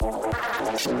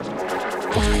Watch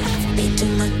me do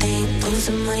my thing, pull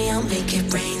some money, I'll make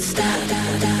it rain. Stop,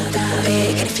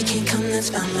 big, and if you can't come, that's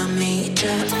fine by me.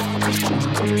 Drop,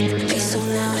 bass so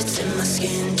loud, it's in my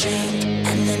skin. Drink,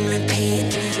 and then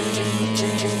repeat.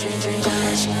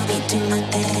 Watch me do my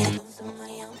thing.